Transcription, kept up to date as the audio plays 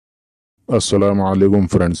Assalamu alaikum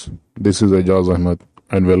friends. This is Ajaz Ahmed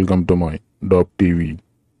and welcome to my Doctv.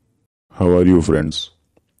 How are you friends?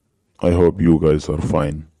 I hope you guys are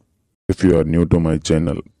fine. If you are new to my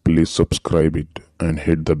channel, please subscribe it and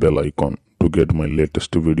hit the bell icon to get my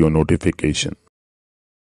latest video notification.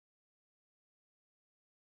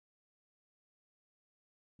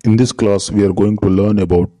 In this class, we are going to learn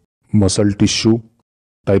about muscle tissue,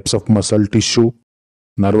 types of muscle tissue,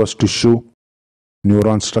 nervous tissue,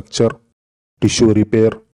 neuron structure, tissue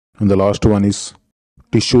repair, and the last one is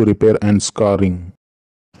tissue repair and scarring.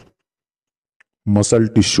 Muscle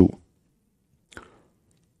tissue.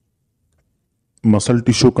 Muscle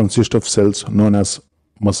tissue consists of cells known as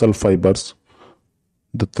muscle fibers.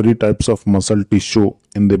 The three types of muscle tissue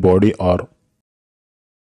in the body are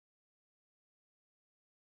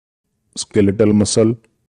skeletal muscle,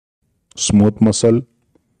 smooth muscle,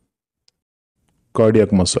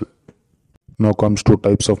 cardiac muscle. Now comes to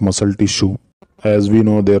types of muscle tissue. As we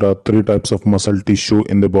know, there are three types of muscle tissue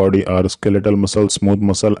in the body are skeletal muscle, smooth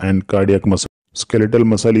muscle and cardiac muscle. Skeletal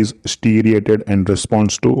muscle is striated and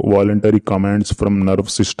responds to voluntary commands from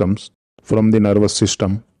nervous from the nervous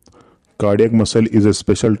system. Cardiac muscle is a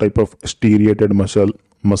special type of striated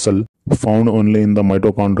muscle found only in the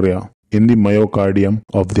mitochondria. In the myocardium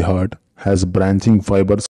of the heart has branching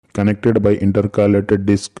fibers connected by intercalated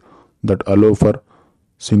discs that allow for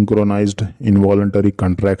synchronized involuntary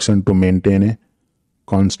contraction to maintain a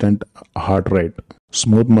constant heart rate.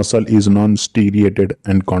 Smooth muscle is non-striated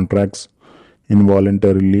and contracts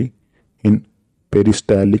involuntarily in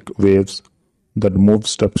peristaltic waves that move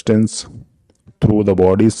substance through the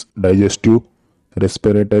body's digestive,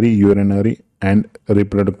 respiratory, urinary, and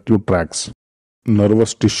reproductive tracts.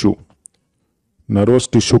 Nervous tissue. Nervous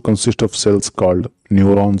tissue consists of cells called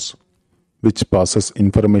neurons, which passes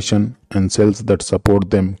information, and cells that support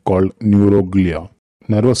them called neuroglia.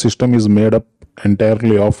 Nervous system is made up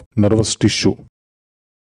entirely of nervous tissue.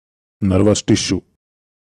 Nervous tissue.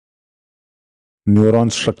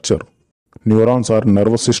 Neuron structure. Neurons are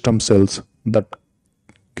nervous system cells that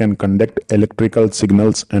can conduct electrical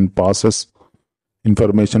signals and passes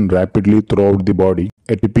information rapidly throughout the body.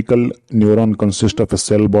 A typical neuron consists of a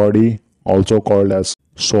cell body, also called as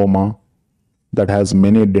soma, that has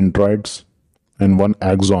many dendrites and one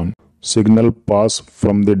axon. Signal pass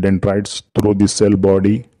from the dendrites through the cell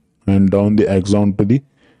body and down the axon to the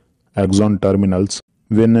axon terminals.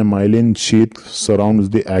 When a myelin sheath surrounds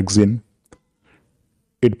the axon,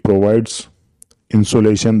 it provides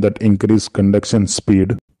insulation that increases conduction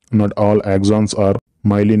speed. Not all axons are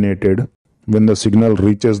myelinated. When the signal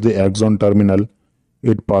reaches the axon terminal,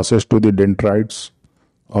 it passes to the dendrites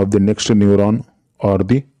of the next neuron or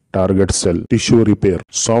the target cell. Tissue repair.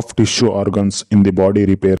 Soft tissue organs in the body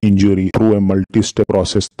repair injury through a multi-step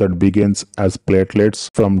process that begins as platelets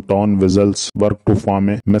from torn vessels work to form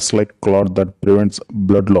a mesh-like clot that prevents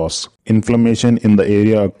blood loss. Inflammation in the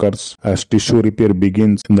area occurs as tissue repair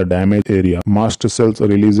begins in the damaged area. Mast cells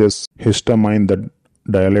releases histamine that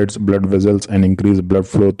dilates blood vessels and increase blood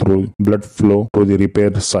flow to the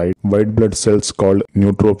repair site. White blood cells called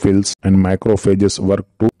neutrophils and macrophages work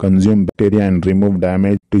to consume bacteria and remove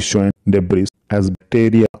damaged tissue and debris. As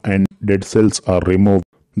bacteria and dead cells are removed,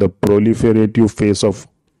 the proliferative phase of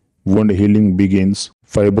wound healing begins.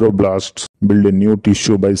 Fibroblasts build a new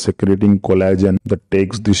tissue by secreting collagen that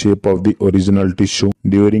takes the shape of the original tissue.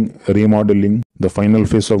 During remodeling, the final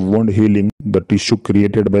phase of wound healing, the tissue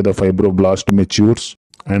created by the fibroblast matures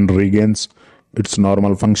and regains its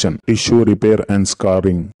normal function. Tissue repair and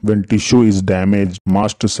scarring. When tissue is damaged,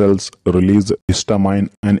 mast cells release histamine,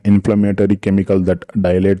 an inflammatory chemical that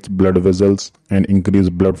dilates blood vessels and increases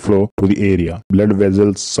blood flow to the area. Blood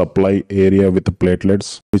vessels supply area with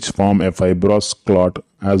platelets, which form a fibrous clot,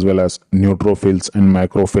 as well as neutrophils and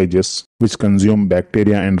macrophages, which consume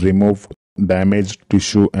bacteria and remove damaged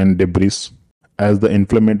tissue and debris. As the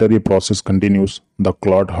inflammatory process continues, the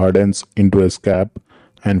clot hardens into a scab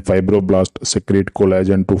and fibroblasts secrete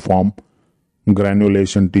collagen to form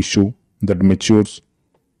granulation tissue that matures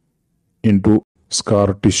into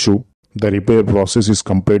scar tissue. The repair process is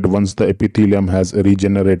complete once the epithelium has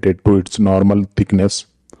regenerated to its normal thickness,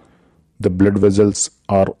 the blood vessels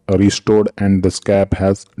are restored and the scab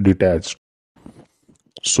has detached.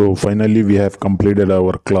 So finally we have completed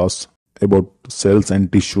our class about cells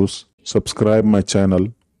and tissues. Subscribe my channel,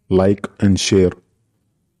 like and share.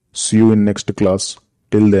 See you in next class.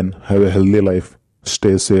 Till then, have a healthy life.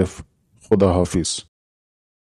 Stay safe. Khuda Hafiz.